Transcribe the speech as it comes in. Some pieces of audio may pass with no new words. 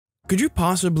Could you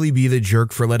possibly be the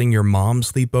jerk for letting your mom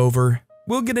sleep over?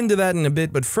 We'll get into that in a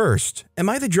bit, but first, am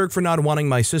I the jerk for not wanting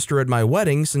my sister at my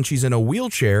wedding since she's in a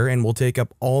wheelchair and will take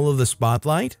up all of the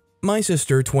spotlight? My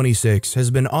sister, 26,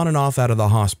 has been on and off out of the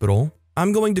hospital.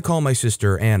 I'm going to call my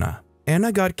sister Anna.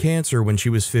 Anna got cancer when she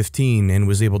was 15 and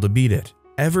was able to beat it.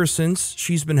 Ever since,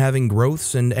 she's been having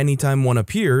growths, and anytime one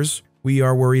appears, we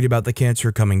are worried about the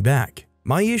cancer coming back.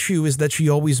 My issue is that she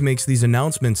always makes these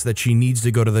announcements that she needs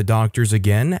to go to the doctors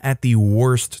again at the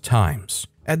worst times.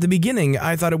 At the beginning,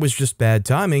 I thought it was just bad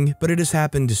timing, but it has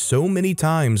happened so many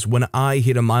times when I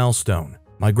hit a milestone.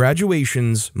 My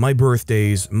graduations, my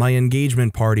birthdays, my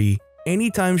engagement party.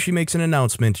 Anytime she makes an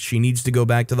announcement she needs to go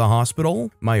back to the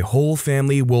hospital, my whole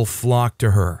family will flock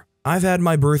to her. I've had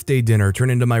my birthday dinner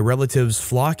turn into my relatives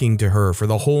flocking to her for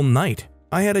the whole night.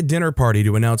 I had a dinner party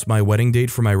to announce my wedding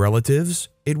date for my relatives.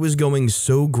 It was going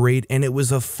so great and it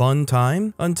was a fun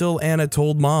time until Anna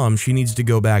told mom she needs to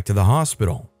go back to the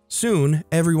hospital. Soon,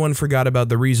 everyone forgot about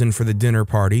the reason for the dinner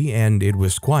party and it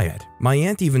was quiet. My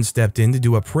aunt even stepped in to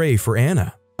do a pray for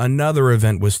Anna. Another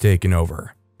event was taken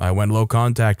over. I went low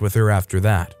contact with her after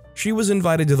that. She was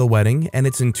invited to the wedding and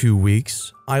it's in 2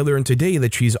 weeks. I learned today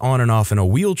that she's on and off in a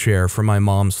wheelchair for my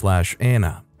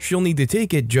mom/Anna. She'll need to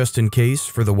take it just in case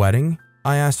for the wedding.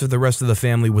 I asked if the rest of the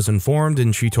family was informed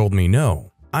and she told me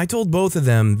no. I told both of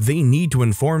them they need to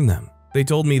inform them. They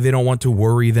told me they don't want to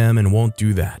worry them and won't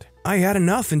do that. I had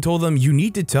enough and told them you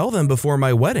need to tell them before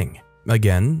my wedding.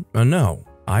 Again, a no.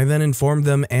 I then informed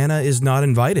them Anna is not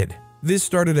invited. This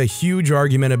started a huge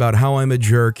argument about how I'm a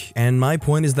jerk, and my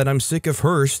point is that I'm sick of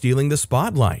her stealing the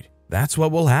spotlight. That's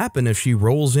what will happen if she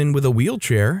rolls in with a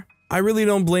wheelchair. I really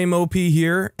don't blame OP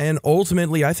here, and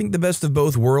ultimately I think the best of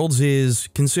both worlds is,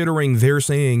 considering they're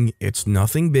saying it's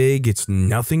nothing big, it's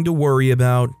nothing to worry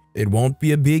about, it won't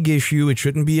be a big issue, it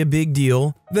shouldn't be a big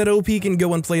deal, that OP can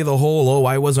go and play the whole "oh,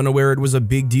 I wasn't aware it was a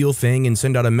big deal" thing and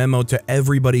send out a memo to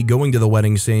everybody going to the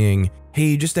wedding saying,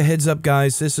 "Hey, just a heads up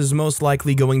guys, this is most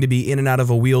likely going to be in and out of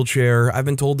a wheelchair. I've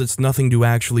been told it's nothing to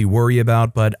actually worry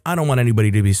about, but I don't want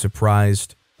anybody to be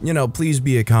surprised. You know, please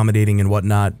be accommodating and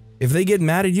whatnot." If they get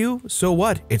mad at you, so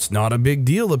what? It's not a big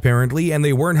deal apparently, and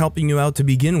they weren't helping you out to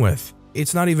begin with.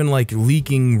 It's not even like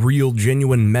leaking real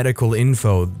genuine medical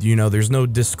info, you know, there's no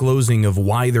disclosing of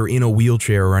why they're in a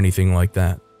wheelchair or anything like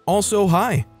that. Also,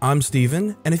 hi, I'm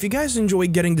Steven, and if you guys enjoy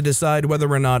getting to decide whether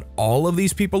or not all of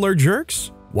these people are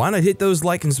jerks, why not hit those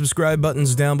like and subscribe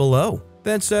buttons down below?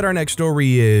 That said, our next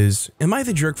story is, am I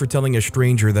the jerk for telling a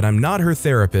stranger that I'm not her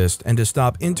therapist and to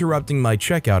stop interrupting my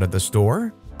checkout at the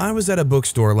store? I was at a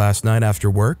bookstore last night after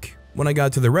work. When I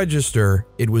got to the register,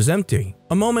 it was empty.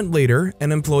 A moment later,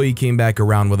 an employee came back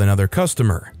around with another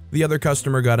customer. The other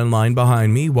customer got in line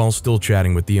behind me while still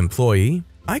chatting with the employee.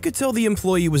 I could tell the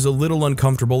employee was a little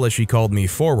uncomfortable as she called me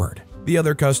forward. The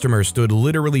other customer stood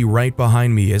literally right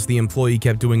behind me as the employee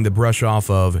kept doing the brush off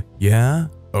of, "Yeah?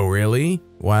 Oh really?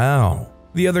 Wow."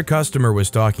 The other customer was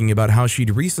talking about how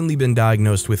she'd recently been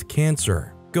diagnosed with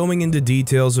cancer, going into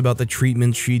details about the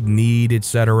treatments she'd need,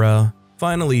 etc.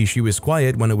 Finally, she was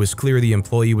quiet when it was clear the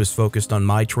employee was focused on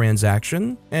my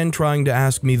transaction and trying to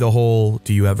ask me the whole,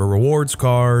 "Do you have a rewards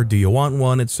card? Do you want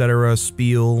one?" etc.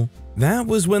 spiel. That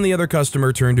was when the other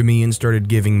customer turned to me and started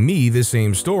giving me the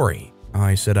same story.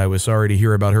 I said I was sorry to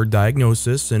hear about her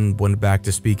diagnosis and went back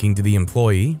to speaking to the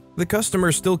employee. The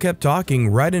customer still kept talking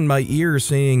right in my ear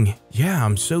saying, "Yeah,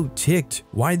 I'm so ticked.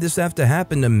 Why'd this have to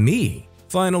happen to me?"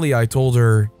 Finally, I told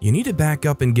her, "You need to back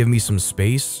up and give me some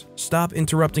space. Stop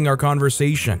interrupting our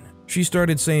conversation." She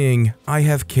started saying, "I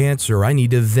have cancer, I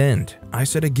need to vent." I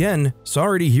said again,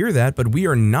 "Sorry to hear that, but we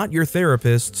are not your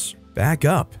therapists. Back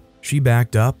up." She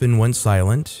backed up and went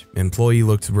silent. Employee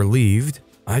looked relieved.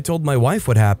 I told my wife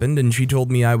what happened and she told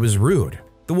me I was rude.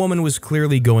 The woman was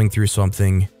clearly going through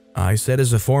something. I said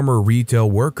as a former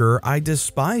retail worker, I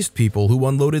despised people who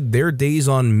unloaded their days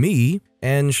on me,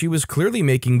 and she was clearly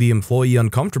making the employee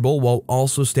uncomfortable while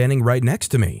also standing right next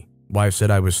to me. Wife said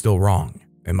I was still wrong.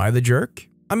 Am I the jerk?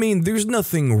 I mean, there's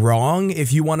nothing wrong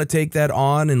if you want to take that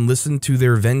on and listen to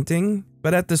their venting,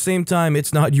 but at the same time,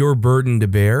 it's not your burden to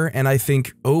bear, and I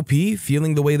think OP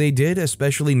feeling the way they did,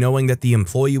 especially knowing that the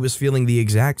employee was feeling the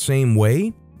exact same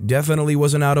way, definitely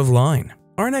wasn't out of line.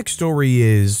 Our next story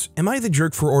is, am I the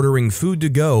jerk for ordering food to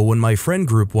go when my friend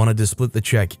group wanted to split the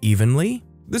check evenly?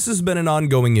 This has been an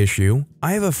ongoing issue.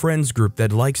 I have a friends group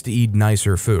that likes to eat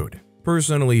nicer food.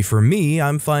 Personally, for me,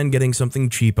 I'm fine getting something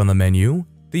cheap on the menu.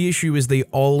 The issue is they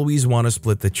always want to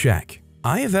split the check.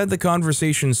 I have had the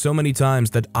conversation so many times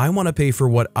that I want to pay for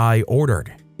what I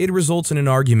ordered. It results in an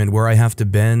argument where I have to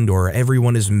bend or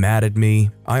everyone is mad at me.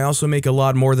 I also make a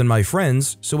lot more than my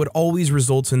friends, so it always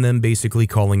results in them basically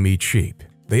calling me cheap.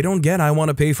 They don't get I want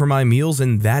to pay for my meals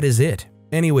and that is it.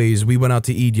 Anyways, we went out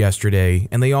to eat yesterday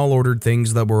and they all ordered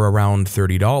things that were around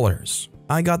 $30.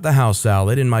 I got the house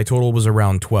salad and my total was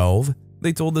around $12.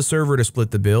 They told the server to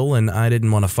split the bill and I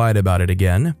didn't want to fight about it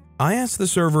again. I asked the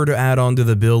server to add onto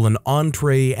the bill an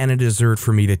entree and a dessert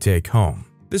for me to take home.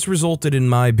 This resulted in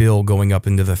my bill going up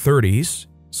into the 30s,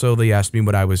 so they asked me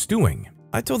what I was doing.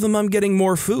 I told them I'm getting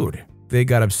more food. They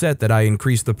got upset that I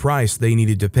increased the price they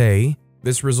needed to pay.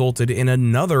 This resulted in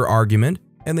another argument,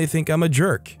 and they think I'm a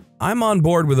jerk. I'm on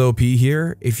board with OP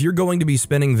here. If you're going to be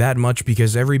spending that much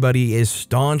because everybody is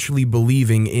staunchly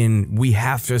believing in we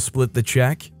have to split the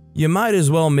check, you might as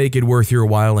well make it worth your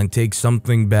while and take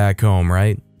something back home,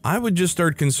 right? I would just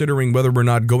start considering whether or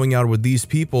not going out with these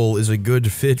people is a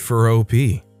good fit for OP.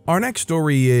 Our next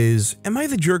story is, am I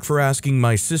the jerk for asking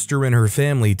my sister and her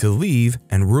family to leave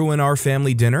and ruin our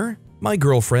family dinner? My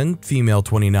girlfriend, female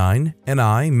 29, and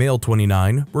I, male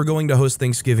 29, were going to host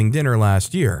Thanksgiving dinner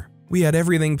last year. We had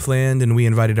everything planned and we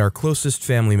invited our closest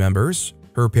family members,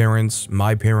 her parents,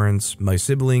 my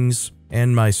siblings,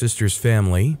 and my sister's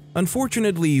family.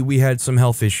 Unfortunately, we had some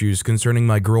health issues concerning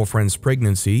my girlfriend's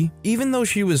pregnancy. Even though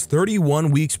she was 31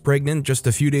 weeks pregnant just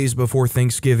a few days before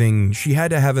Thanksgiving, she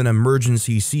had to have an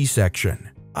emergency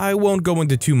C-section. I won't go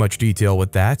into too much detail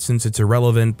with that since it's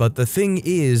irrelevant, but the thing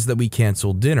is that we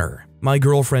canceled dinner. My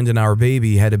girlfriend and our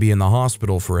baby had to be in the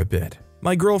hospital for a bit.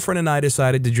 My girlfriend and I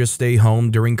decided to just stay home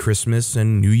during Christmas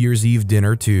and New Year's Eve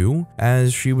dinner too,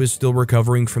 as she was still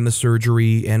recovering from the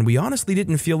surgery and we honestly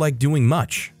didn't feel like doing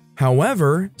much.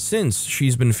 However, since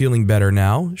she's been feeling better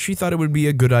now, she thought it would be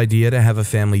a good idea to have a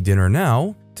family dinner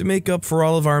now to make up for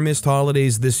all of our missed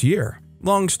holidays this year.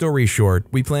 Long story short,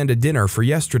 we planned a dinner for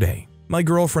yesterday. My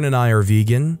girlfriend and I are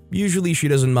vegan. Usually she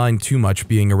doesn't mind too much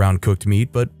being around cooked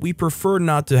meat, but we prefer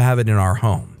not to have it in our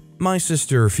home. My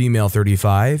sister, female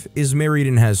 35, is married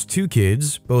and has 2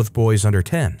 kids, both boys under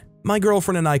 10. My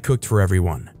girlfriend and I cooked for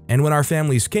everyone, and when our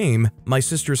families came, my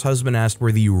sister's husband asked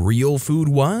where the real food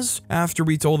was after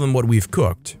we told them what we've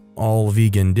cooked, all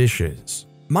vegan dishes.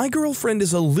 My girlfriend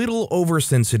is a little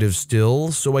oversensitive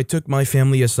still, so I took my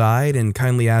family aside and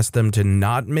kindly asked them to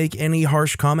not make any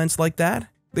harsh comments like that.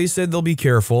 They said they'll be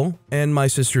careful, and my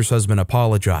sister's husband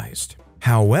apologized.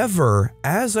 However,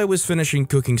 as I was finishing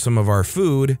cooking some of our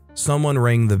food, someone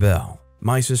rang the bell.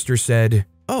 My sister said,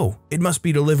 "Oh, it must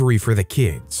be delivery for the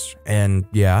kids." And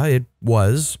yeah, it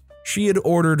was. She had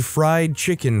ordered fried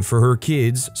chicken for her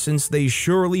kids since they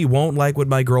surely won't like what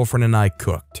my girlfriend and I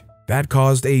cooked. That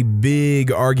caused a big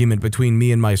argument between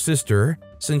me and my sister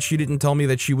since she didn't tell me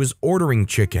that she was ordering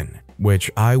chicken,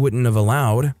 which I wouldn't have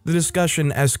allowed. The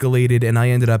discussion escalated and I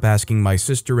ended up asking my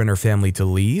sister and her family to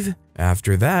leave.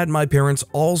 After that, my parents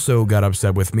also got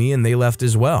upset with me and they left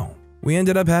as well. We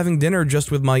ended up having dinner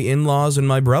just with my in-laws and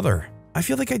my brother. I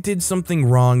feel like I did something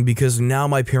wrong because now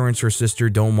my parents or sister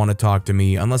don't want to talk to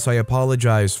me unless I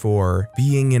apologize for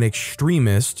being an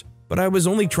extremist, but I was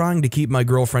only trying to keep my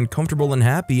girlfriend comfortable and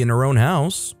happy in her own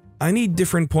house. I need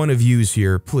different point of views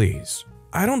here, please.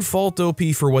 I don't fault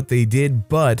OP for what they did,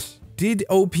 but did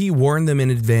OP warn them in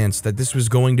advance that this was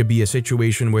going to be a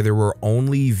situation where there were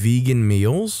only vegan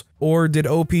meals? Or did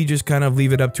OP just kind of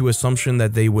leave it up to assumption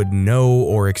that they would know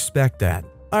or expect that?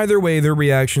 Either way, their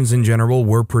reactions in general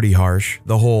were pretty harsh.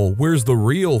 The whole, "where's the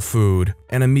real food?"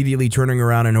 and immediately turning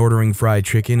around and ordering fried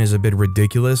chicken is a bit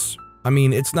ridiculous. I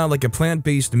mean, it's not like a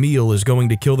plant-based meal is going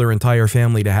to kill their entire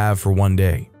family to have for one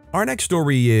day. Our next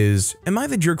story is, am I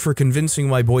the jerk for convincing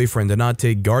my boyfriend to not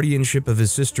take guardianship of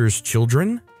his sister's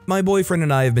children? My boyfriend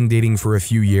and I have been dating for a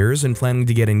few years and planning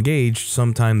to get engaged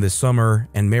sometime this summer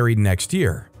and married next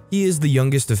year. He is the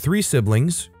youngest of 3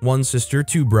 siblings, 1 sister,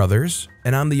 2 brothers,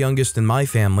 and I'm the youngest in my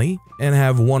family and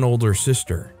have 1 older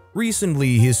sister.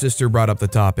 Recently, his sister brought up the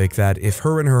topic that if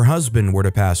her and her husband were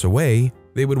to pass away,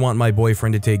 they would want my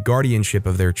boyfriend to take guardianship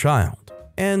of their child.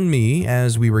 And me,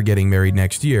 as we were getting married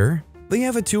next year. They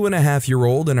have a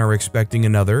 2.5-year-old and are expecting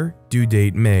another, due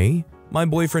date May. My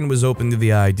boyfriend was open to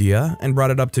the idea and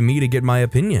brought it up to me to get my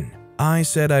opinion. I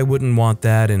said I wouldn't want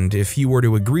that, and if he were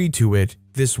to agree to it,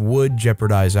 this would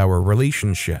jeopardize our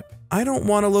relationship. I don't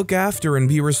want to look after and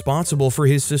be responsible for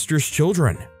his sister's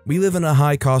children. We live in a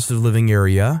high cost of living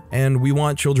area, and we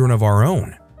want children of our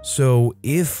own. So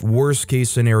if worst case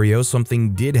scenario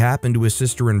something did happen to his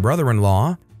sister and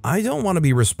brother-in-law, I don't want to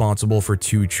be responsible for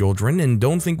 2 children and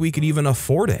don't think we could even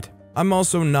afford it. I'm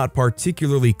also not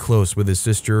particularly close with his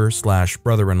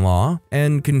sister/brother-in-law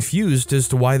and confused as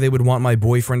to why they would want my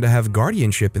boyfriend to have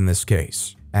guardianship in this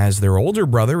case, as their older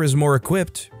brother is more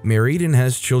equipped, married, and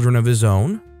has children of his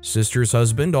own. Sister's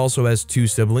husband also has 2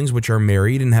 siblings which are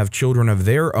married and have children of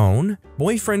their own.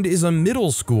 Boyfriend is a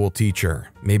middle school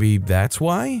teacher, maybe that's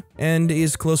why? And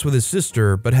is close with his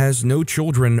sister but has no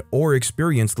children or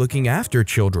experience looking after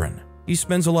children. He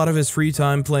spends a lot of his free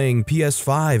time playing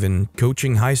PS5 and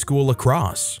coaching high school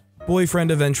lacrosse.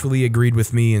 Boyfriend eventually agreed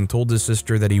with me and told his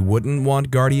sister that he wouldn't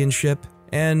want guardianship,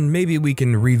 and maybe we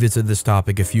can revisit this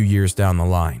topic a few years down the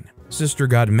line. Sister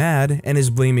got mad and is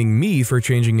blaming me for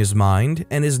changing his mind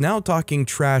and is now talking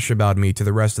trash about me to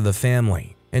the rest of the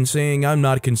family and saying I'm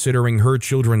not considering her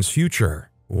children's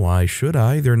future. Why should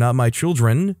I? They're not my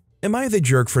children. Am I the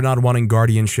jerk for not wanting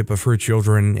guardianship of her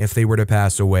children if they were to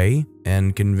pass away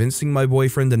and convincing my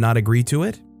boyfriend to not agree to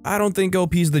it? I don't think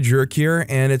OP's the jerk here,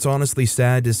 and it's honestly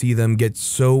sad to see them get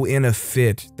so in a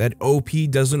fit that OP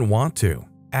doesn't want to.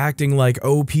 Acting like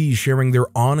OP sharing their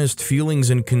honest feelings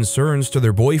and concerns to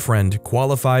their boyfriend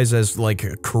qualifies as like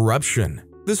corruption.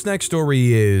 This next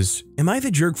story is, am I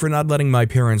the jerk for not letting my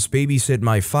parents babysit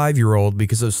my 5-year-old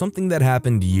because of something that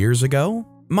happened years ago?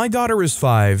 My daughter is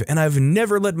 5 and I've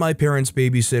never let my parents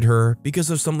babysit her because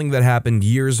of something that happened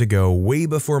years ago, way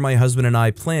before my husband and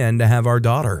I planned to have our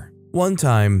daughter. One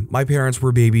time, my parents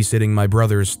were babysitting my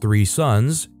brother's 3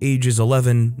 sons, ages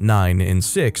 11, 9, and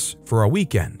 6, for a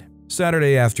weekend.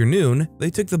 Saturday afternoon, they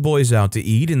took the boys out to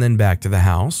eat and then back to the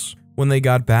house. When they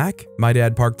got back, my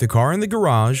dad parked the car in the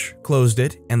garage, closed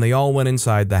it, and they all went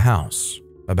inside the house.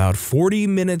 About 40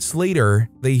 minutes later,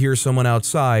 they hear someone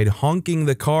outside honking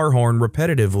the car horn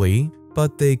repetitively,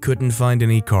 but they couldn't find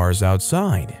any cars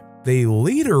outside. They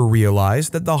later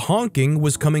realized that the honking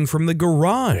was coming from the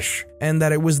garage and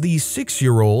that it was the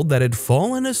 6-year-old that had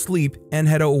fallen asleep and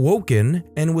had awoken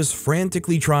and was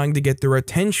frantically trying to get their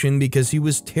attention because he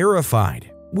was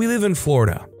terrified. We live in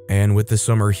Florida, and with the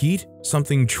summer heat,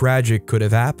 something tragic could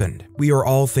have happened. We are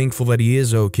all thankful that he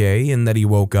is okay and that he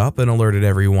woke up and alerted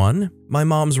everyone. My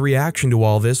mom's reaction to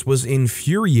all this was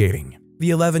infuriating. The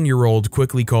 11-year-old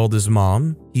quickly called his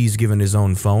mom, he's given his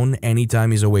own phone anytime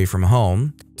he's away from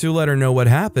home, to let her know what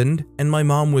happened, and my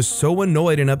mom was so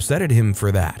annoyed and upset at him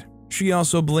for that. She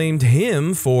also blamed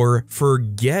him for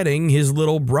forgetting his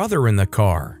little brother in the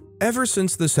car. Ever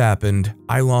since this happened,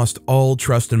 I lost all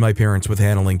trust in my parents with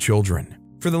handling children.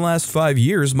 For the last 5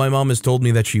 years, my mom has told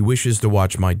me that she wishes to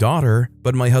watch my daughter,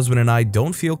 but my husband and I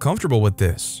don't feel comfortable with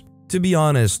this. To be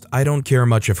honest, I don't care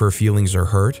much if her feelings are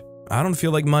hurt. I don't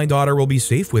feel like my daughter will be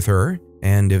safe with her,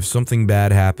 and if something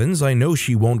bad happens, I know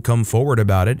she won't come forward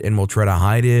about it and will try to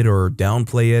hide it or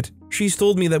downplay it. She's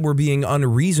told me that we're being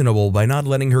unreasonable by not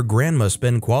letting her grandma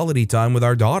spend quality time with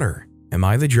our daughter. Am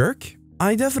I the jerk?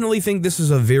 I definitely think this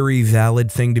is a very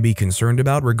valid thing to be concerned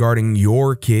about regarding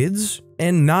your kids.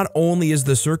 And not only is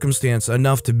the circumstance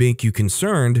enough to make you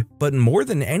concerned, but more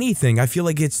than anything, I feel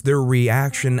like it's their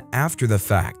reaction after the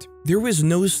fact. There was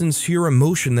no sincere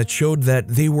emotion that showed that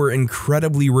they were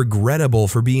incredibly regrettable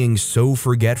for being so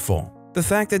forgetful. The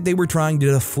fact that they were trying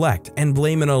to deflect and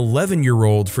blame an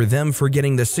 11-year-old for them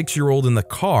forgetting the 6-year-old in the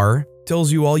car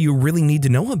tells you all you really need to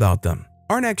know about them.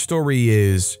 Our next story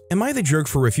is, am I the jerk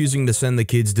for refusing to send the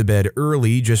kids to bed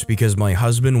early just because my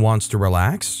husband wants to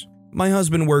relax? My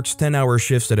husband works 10-hour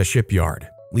shifts at a shipyard,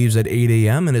 leaves at 8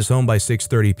 a.m. and is home by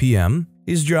 6:30 p.m.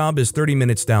 His job is 30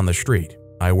 minutes down the street.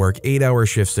 I work 8-hour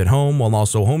shifts at home while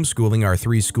also homeschooling our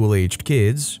 3 school-aged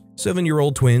kids,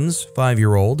 7-year-old twins,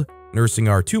 5-year-old, nursing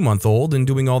our 2-month-old, and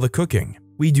doing all the cooking.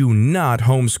 We do not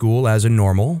homeschool as a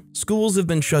normal. Schools have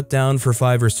been shut down for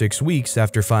 5 or 6 weeks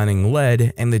after finding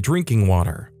lead in the drinking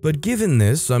water. But given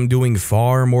this, I'm doing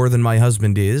far more than my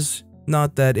husband is.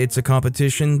 Not that it's a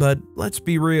competition, but let's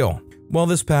be real. While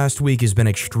this past week has been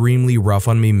extremely rough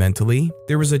on me mentally,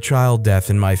 there was a child death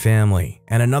in my family,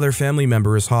 and another family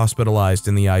member is hospitalized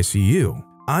in the ICU.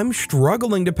 I'm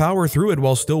struggling to power through it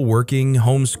while still working,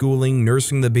 homeschooling,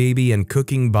 nursing the baby, and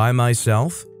cooking by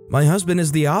myself. My husband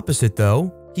is the opposite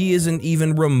though. He isn't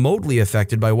even remotely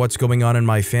affected by what's going on in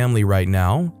my family right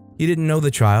now. He didn't know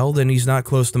the child, and he's not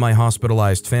close to my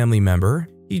hospitalized family member.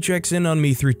 He checks in on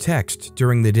me through text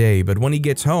during the day, but when he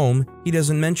gets home, he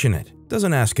doesn't mention it.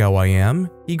 Doesn't ask how I am.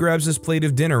 He grabs his plate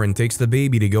of dinner and takes the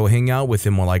baby to go hang out with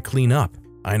him while I clean up.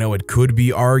 I know it could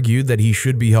be argued that he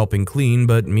should be helping clean,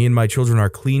 but me and my children are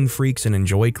clean freaks and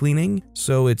enjoy cleaning,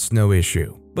 so it's no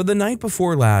issue. But the night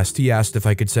before last, he asked if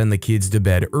I could send the kids to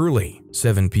bed early,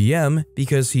 7 p.m.,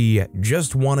 because he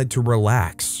just wanted to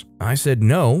relax. I said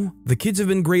no. The kids have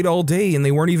been great all day and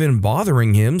they weren't even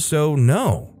bothering him, so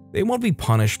no. They won't be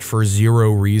punished for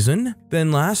zero reason.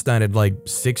 Then last night at like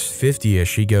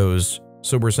 6:50ish, he goes,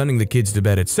 "So we're sending the kids to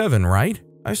bed at 7, right?"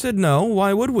 I said no,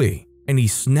 why would we? And he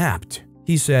snapped.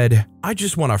 He said, "I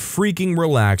just want to freaking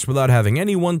relax without having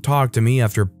anyone talk to me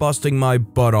after busting my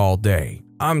butt all day.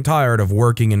 I'm tired of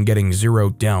working and getting zero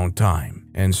downtime,"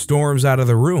 and storms out of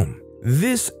the room.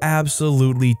 This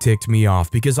absolutely ticked me off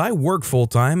because I work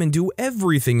full-time and do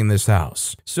everything in this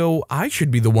house, so I should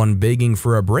be the one begging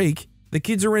for a break. The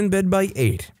kids are in bed by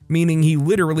 8, meaning he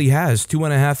literally has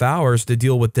 2.5 hours to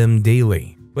deal with them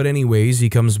daily. But anyways, he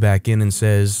comes back in and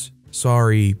says,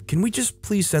 "Sorry, can we just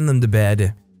please send them to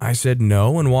bed?" I said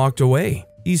no and walked away.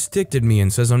 He's ticked at me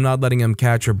and says I'm not letting him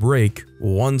catch a break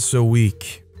once a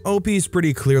week. OP's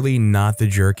pretty clearly not the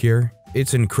jerk here.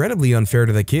 It's incredibly unfair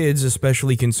to the kids,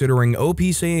 especially considering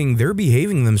OP saying they're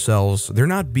behaving themselves, they're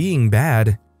not being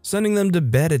bad. Sending them to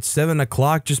bed at 7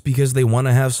 o'clock just because they want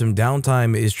to have some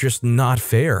downtime is just not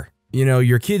fair. You know,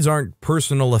 your kids aren't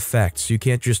personal effects. You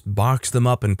can't just box them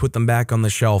up and put them back on the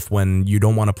shelf when you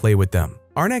don't want to play with them.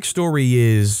 Our next story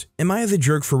is, am I the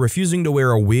jerk for refusing to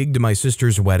wear a wig to my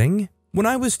sister's wedding? When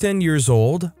I was 10 years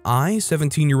old, I,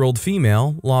 17-year-old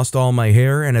female, lost all my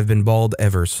hair and have been bald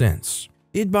ever since.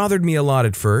 It bothered me a lot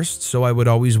at first, so I would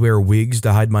always wear wigs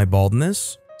to hide my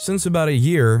baldness. Since about a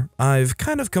year, I've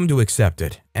kind of come to accept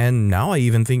it, and now I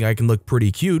even think I can look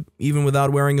pretty cute even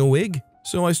without wearing a wig.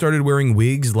 So I started wearing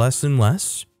wigs less and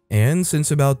less, and since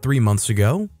about 3 months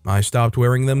ago, I stopped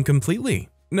wearing them completely.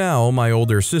 Now, my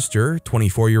older sister,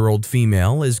 24-year-old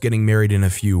female, is getting married in a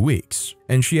few weeks,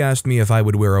 and she asked me if I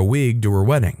would wear a wig to her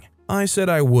wedding. I said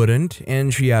I wouldn't,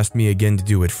 and she asked me again to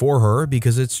do it for her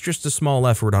because it's just a small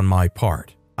effort on my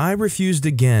part. I refused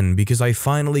again because I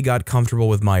finally got comfortable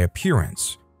with my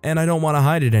appearance, and I don't want to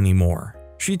hide it anymore.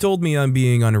 She told me I'm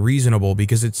being unreasonable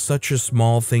because it's such a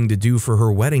small thing to do for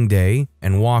her wedding day,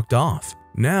 and walked off.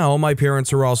 Now, my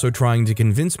parents are also trying to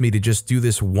convince me to just do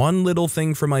this one little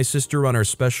thing for my sister on her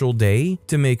special day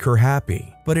to make her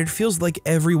happy, but it feels like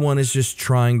everyone is just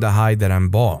trying to hide that I'm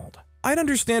bald. I'd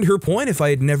understand her point if I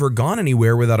had never gone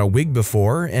anywhere without a wig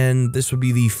before, and this would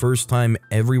be the first time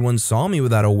everyone saw me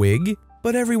without a wig,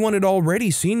 but everyone had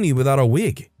already seen me without a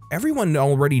wig. Everyone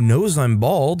already knows I'm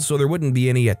bald, so there wouldn't be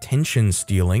any attention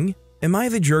stealing. Am I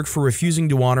the jerk for refusing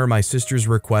to honor my sister's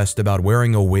request about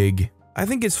wearing a wig? I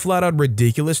think it's flat out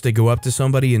ridiculous to go up to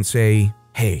somebody and say,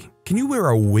 "Hey, can you wear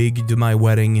a wig to my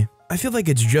wedding?" I feel like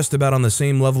it's just about on the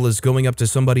same level as going up to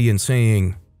somebody and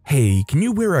saying, "Hey, can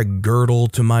you wear a girdle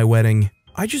to my wedding?"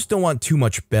 I just don't want too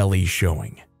much belly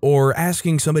showing. Or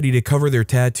asking somebody to cover their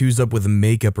tattoos up with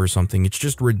makeup or something, it's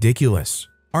just ridiculous.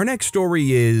 Our next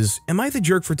story is, am I the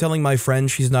jerk for telling my friend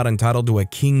she's not entitled to a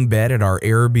king bed at our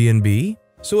Airbnb?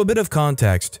 So a bit of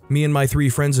context, me and my 3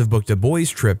 friends have booked a boys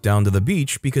trip down to the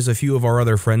beach because a few of our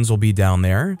other friends will be down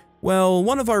there. Well,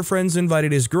 one of our friends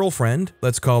invited his girlfriend,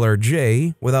 let's call her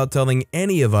Jay, without telling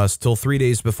any of us till 3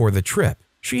 days before the trip.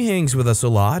 She hangs with us a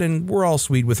lot and we're all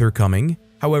sweet with her coming.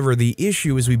 However, the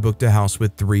issue is we booked a house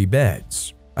with 3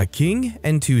 beds, a king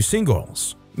and 2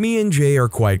 singles. Me and Jay are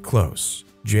quite close.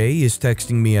 Jay is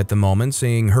texting me at the moment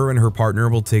saying her and her partner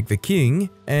will take the king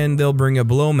and they'll bring a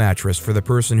blow mattress for the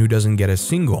person who doesn't get a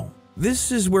single.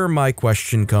 This is where my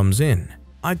question comes in.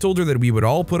 I told her that we would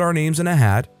all put our names in a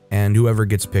hat and whoever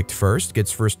gets picked first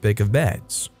gets first pick of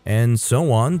beds, and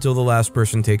so on till the last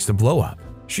person takes the blow up.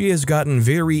 She has gotten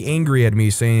very angry at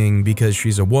me saying because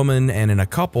she's a woman and in a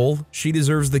couple, she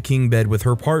deserves the king bed with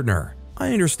her partner.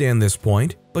 I understand this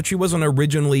point, but she wasn't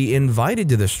originally invited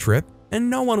to this trip and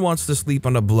no one wants to sleep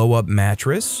on a blow-up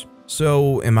mattress.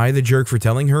 So, am I the jerk for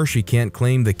telling her she can't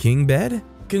claim the king bed?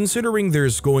 Considering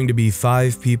there's going to be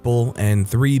 5 people and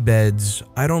 3 beds,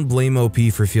 I don't blame OP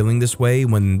for feeling this way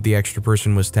when the extra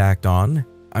person was tacked on.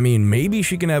 I mean, maybe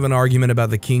she can have an argument about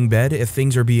the king bed if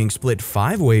things are being split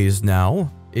 5 ways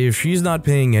now. If she's not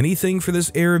paying anything for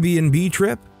this Airbnb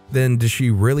trip, then does she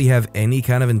really have any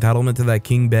kind of entitlement to that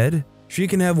king bed? She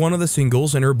can have one of the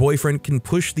singles and her boyfriend can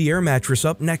push the air mattress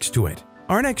up next to it.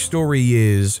 Our next story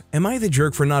is, am I the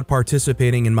jerk for not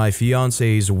participating in my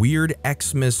fiancé's weird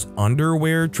Xmas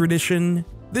underwear tradition?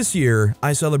 This year,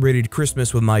 I celebrated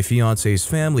Christmas with my fiancé's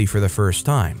family for the first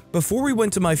time. Before we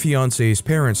went to my fiancé's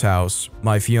parents' house,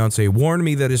 my fiancé warned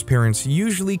me that his parents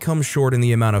usually come short in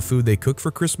the amount of food they cook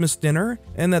for Christmas dinner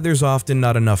and that there's often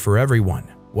not enough for everyone.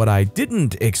 What I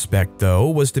didn't expect, though,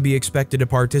 was to be expected to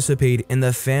participate in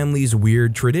the family's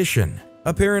weird tradition.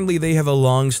 Apparently, they have a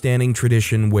long-standing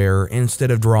tradition where,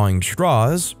 instead of drawing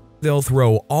straws, they'll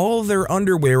throw all their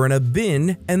underwear in a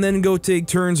bin and then go take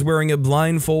turns wearing a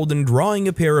blindfold and drawing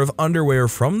a pair of underwear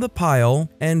from the pile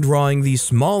and drawing the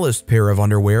smallest pair of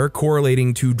underwear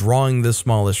correlating to drawing the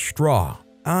smallest straw.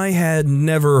 I had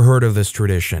never heard of this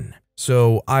tradition.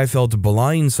 So I felt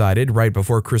blindsided right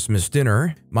before Christmas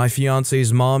dinner. My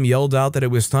fiance's mom yelled out that it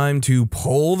was time to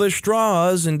pull the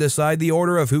straws and decide the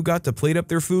order of who got to plate up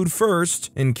their food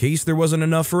first, in case there wasn't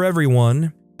enough for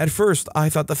everyone. At first, I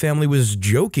thought the family was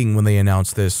joking when they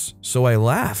announced this, so I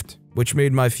laughed, which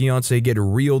made my fiance get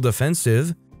real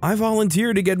defensive. I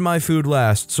volunteered to get my food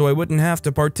last so I wouldn't have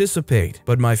to participate,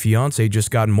 but my fiance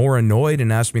just got more annoyed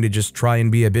and asked me to just try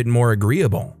and be a bit more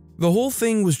agreeable. The whole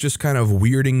thing was just kind of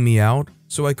weirding me out,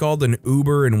 so I called an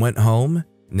Uber and went home.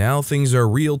 Now things are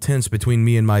real tense between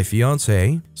me and my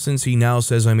fiance, since he now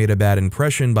says I made a bad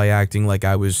impression by acting like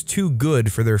I was too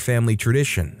good for their family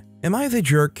tradition. Am I the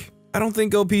jerk? I don't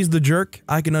think OP's the jerk.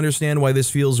 I can understand why this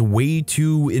feels way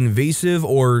too invasive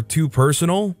or too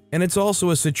personal. And it's also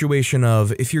a situation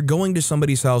of, if you're going to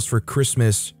somebody's house for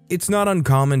Christmas, it's not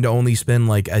uncommon to only spend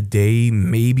like a day,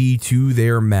 maybe two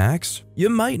there max. You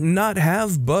might not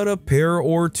have but a pair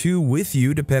or two with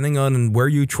you depending on where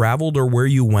you traveled or where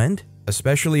you went,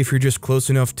 especially if you're just close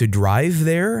enough to drive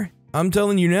there. I'm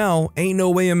telling you now, ain't no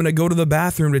way I'm gonna go to the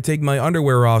bathroom to take my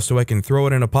underwear off so I can throw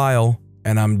it in a pile.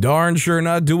 And I'm darn sure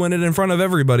not doing it in front of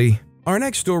everybody. Our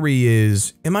next story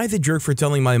is, am I the jerk for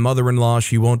telling my mother-in-law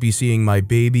she won't be seeing my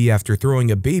baby after throwing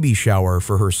a baby shower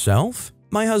for herself?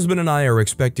 My husband and I are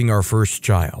expecting our first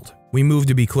child. We moved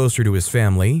to be closer to his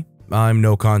family. I'm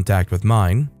no contact with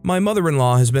mine. My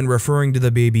mother-in-law has been referring to the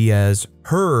baby as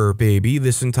her baby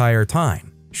this entire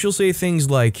time. She'll say things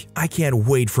like, "I can't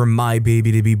wait for my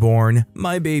baby to be born.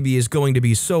 My baby is going to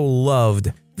be so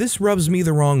loved." This rubs me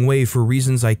the wrong way for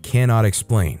reasons I cannot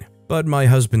explain, but my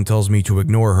husband tells me to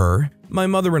ignore her. My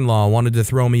mother-in-law wanted to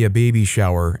throw me a baby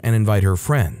shower and invite her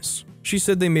friends. She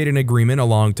said they made an agreement a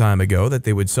long time ago that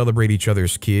they would celebrate each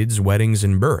other's kids' weddings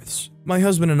and births. My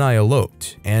husband and I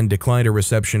eloped and declined a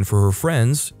reception for her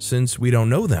friends since we don't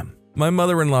know them. My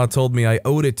mother-in-law told me I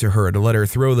owed it to her to let her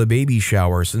throw the baby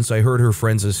shower since I hurt her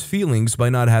friends' feelings by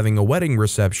not having a wedding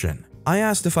reception. I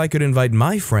asked if I could invite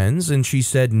my friends and she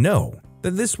said no,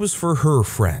 that this was for her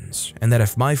friends, and that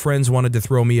if my friends wanted to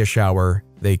throw me a shower,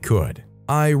 they could.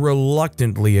 I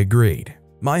reluctantly agreed.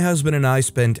 My husband and I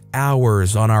spent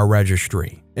hours on our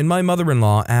registry, and my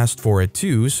mother-in-law asked for it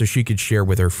too so she could share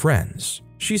with her friends.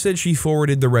 She said she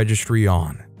forwarded the registry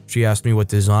on. She asked me what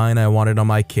design I wanted on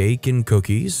my cake and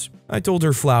cookies. I told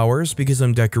her flowers because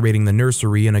I'm decorating the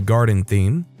nursery in a garden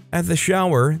theme. At the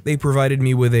shower, they provided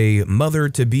me with a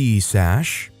mother-to-be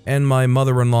sash, and my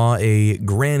mother-in-law a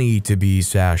granny-to-be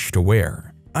sash to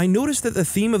wear. I noticed that the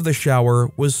theme of the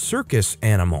shower was circus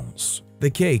animals. The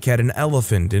cake had an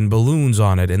elephant and balloons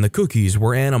on it, and the cookies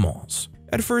were animals.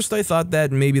 At first I thought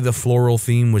that maybe the floral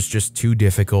theme was just too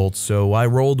difficult, so I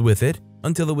rolled with it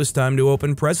until it was time to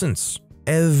open presents.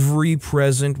 Every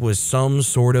present was some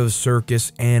sort of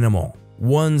circus animal.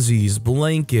 Onesies,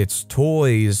 blankets,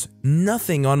 toys,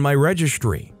 nothing on my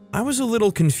registry. I was a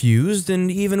little confused and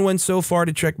even went so far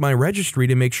to check my registry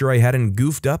to make sure I hadn't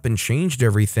goofed up and changed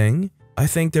everything. I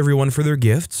thanked everyone for their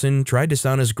gifts and tried to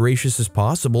sound as gracious as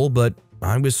possible, but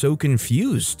I was so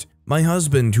confused. My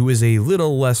husband, who is a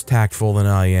little less tactful than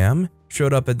I am,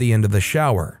 showed up at the end of the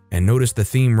shower and noticed the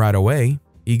theme right away.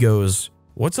 He goes,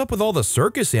 "What's up with all the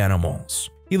circus animals?"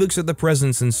 He looks at the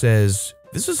presents and says,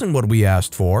 "This isn't what we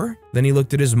asked for." Then he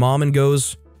looked at his mom and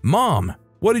goes, "Mom,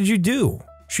 what did you do?"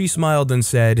 She smiled and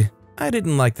said, "I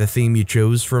didn't like the theme you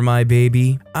chose for my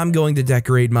baby. I'm going to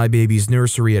decorate my baby's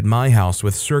nursery at my house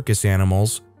with circus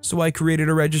animals, so I created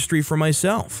a registry for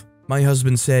myself." My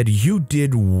husband said, "You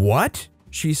did what?"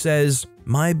 She says,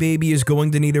 "My baby is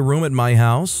going to need a room at my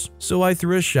house, so I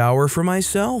threw a shower for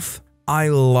myself." I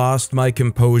lost my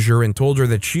composure and told her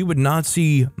that she would not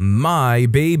see my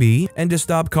baby and to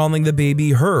stop calling the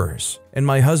baby hers. And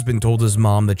my husband told his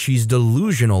mom that she's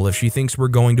delusional if she thinks we're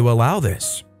going to allow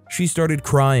this. She started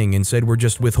crying and said we're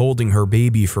just withholding her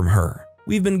baby from her.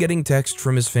 We've been getting texts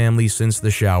from his family since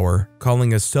the shower,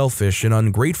 calling us selfish and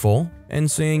ungrateful, and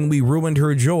saying we ruined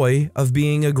her joy of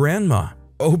being a grandma.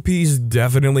 OP's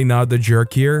definitely not the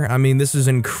jerk here. I mean, this is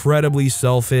incredibly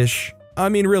selfish. I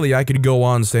mean, really, I could go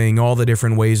on saying all the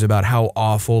different ways about how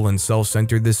awful and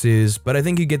self-centered this is, but I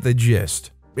think you get the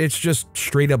gist. It's just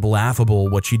straight up laughable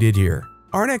what she did here.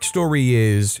 Our next story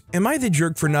is, am I the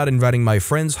jerk for not inviting my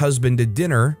friend's husband to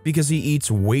dinner because he eats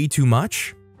way too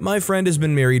much? My friend has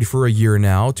been married for a year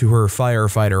now to her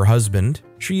firefighter husband.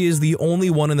 She is the only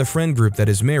one in the friend group that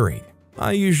is married.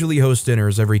 I usually host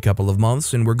dinners every couple of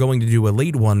months, and we're going to do a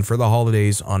late one for the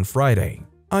holidays on Friday.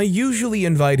 I usually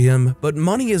invite him, but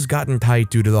money has gotten tight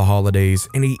due to the holidays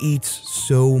and he eats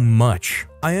so much.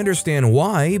 I understand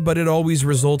why, but it always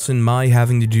results in my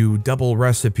having to do double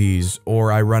recipes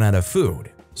or I run out of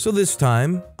food. So this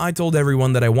time, I told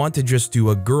everyone that I want to just do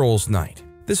a girls' night.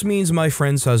 This means my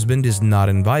friend's husband is not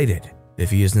invited.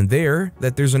 If he isn't there,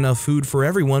 that there's enough food for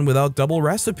everyone without double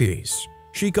recipes.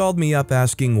 She called me up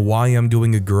asking why I'm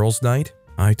doing a girls' night.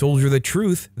 I told her the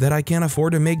truth, that I can't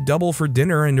afford to make double for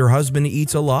dinner and her husband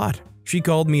eats a lot. She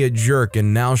called me a jerk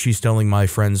and now she's telling my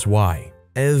friends why.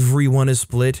 Everyone is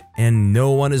split and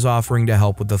no one is offering to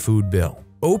help with the food bill.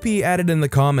 OP added in the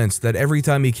comments that every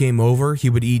time he came over, he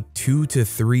would eat 2 to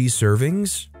 3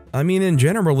 servings. I mean, in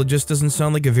general, it just doesn't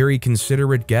sound like a very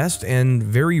considerate guest and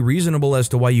very reasonable as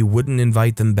to why you wouldn't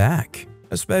invite them back.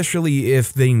 Especially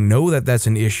if they know that that's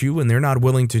an issue and they're not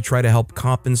willing to try to help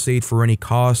compensate for any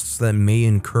costs that may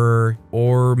incur,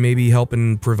 or maybe help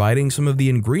in providing some of the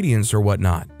ingredients or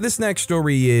whatnot. This next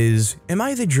story is, am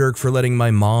I the jerk for letting my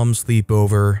mom sleep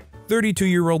over?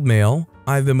 32-year-old male.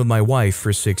 I've been with my wife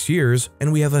for 6 years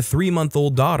and we have a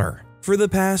 3-month-old daughter. For the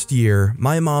past year,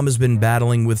 my mom has been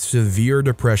battling with severe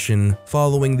depression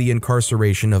following the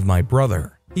incarceration of my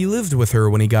brother. He lived with her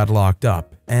when he got locked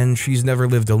up, and she's never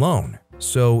lived alone,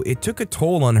 so it took a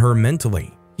toll on her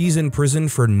mentally. He's in prison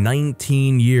for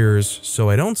 19 years, so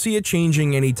I don't see it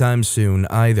changing anytime soon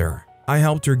either. I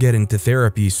helped her get into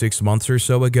therapy 6 months or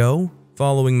so ago,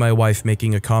 following my wife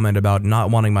making a comment about not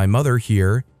wanting my mother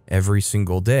here every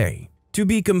single day. To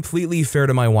be completely fair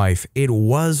to my wife, it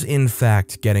was in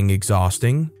fact getting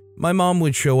exhausting. My mom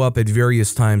would show up at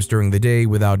various times during the day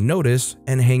without notice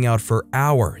and hang out for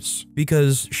hours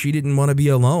because she didn't want to be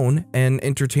alone, and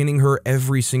entertaining her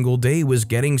every single day was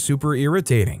getting super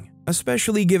irritating,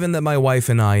 especially given that my wife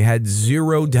and I had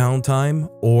zero downtime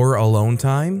or alone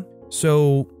time.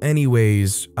 So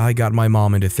anyways, I got my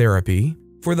mom into therapy.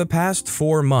 For the past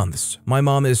 4 months, my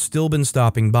mom has still been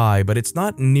stopping by, but it's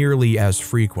not nearly as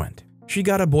frequent. She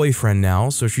got a boyfriend now,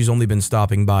 so she's only been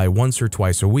stopping by once or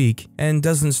twice a week and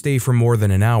doesn't stay for more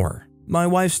than an hour. My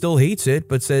wife still hates it,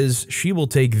 but says she will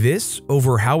take this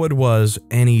over how it was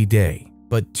any day.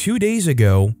 But 2 days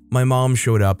ago, my mom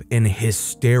showed up in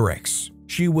hysterics.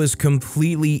 She was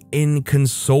completely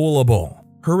inconsolable.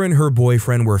 Her and her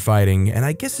boyfriend were fighting, and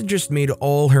I guess it just made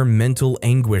all her mental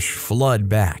anguish flood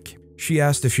back. She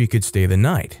asked if she could stay the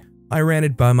night. I ran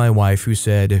it by my wife, who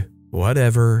said,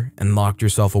 "Whatever," and locked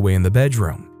herself away in the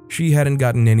bedroom. She hadn't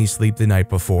gotten any sleep the night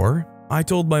before. I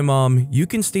told my mom, "You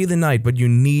can stay the night, but you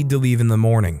need to leave in the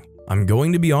morning. I'm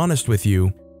going to be honest with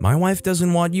you. My wife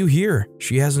doesn't want you here.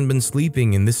 She hasn't been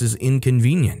sleeping and this is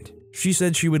inconvenient." She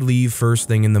said she would leave first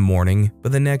thing in the morning,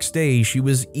 but the next day she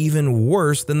was even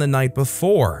worse than the night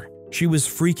before. She was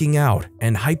freaking out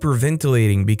and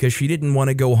hyperventilating because she didn't want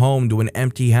to go home to an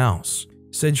empty house.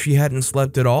 Said she hadn't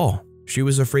slept at all. She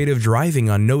was afraid of driving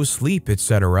on no sleep,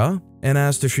 etc., and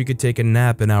asked if she could take a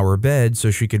nap in our bed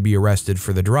so she could be arrested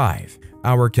for the drive.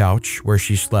 Our couch, where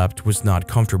she slept, was not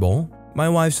comfortable. My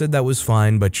wife said that was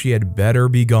fine, but she had better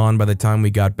be gone by the time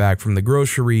we got back from the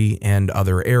grocery and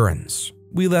other errands.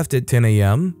 We left at 10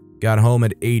 a.m., got home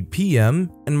at 8 p.m.,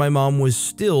 and my mom was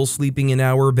still sleeping in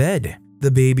our bed.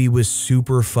 The baby was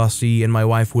super fussy and my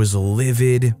wife was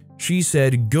livid. She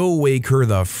said, "Go wake her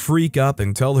the freak up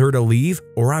and tell her to leave,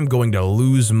 or I'm going to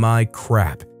lose my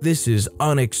crap. This is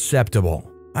unacceptable."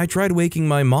 I tried waking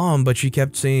my mom, but she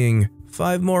kept saying,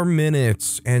 "5 more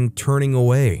minutes," and turning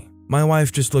away. My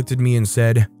wife just looked at me and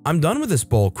said, "I'm done with this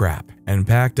bull crap," and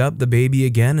packed up the baby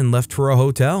again and left for a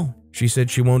hotel. She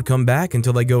said she won't come back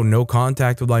until I go no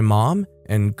contact with my mom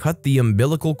and cut the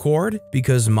umbilical cord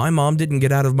because my mom didn't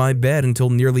get out of my bed until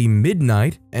nearly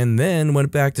midnight and then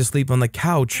went back to sleep on the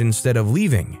couch instead of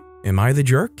leaving. Am I the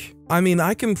jerk? I mean,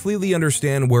 I completely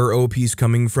understand where OP's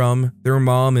coming from. Their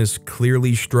mom is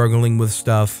clearly struggling with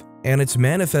stuff, and it's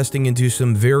manifesting into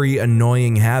some very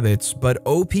annoying habits, but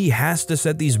OP has to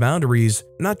set these boundaries,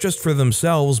 not just for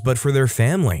themselves, but for their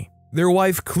family. Their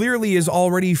wife clearly is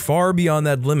already far beyond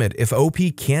that limit. If OP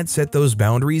can't set those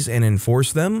boundaries and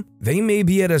enforce them, they may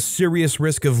be at a serious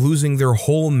risk of losing their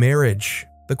whole marriage.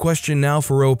 The question now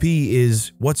for OP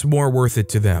is, what's more worth it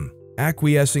to them?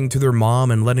 Acquiescing to their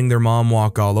mom and letting their mom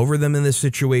walk all over them in this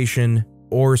situation,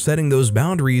 or setting those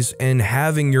boundaries and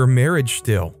having your marriage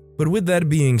still? But with that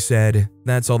being said,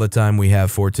 that's all the time we have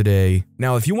for today.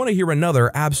 Now, if you want to hear another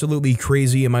absolutely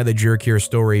crazy Am I the Jerk Here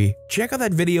story, check out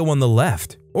that video on the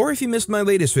left. Or if you missed my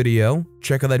latest video,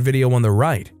 check out that video on the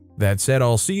right. That said,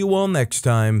 I'll see you all next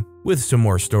time with some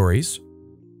more stories.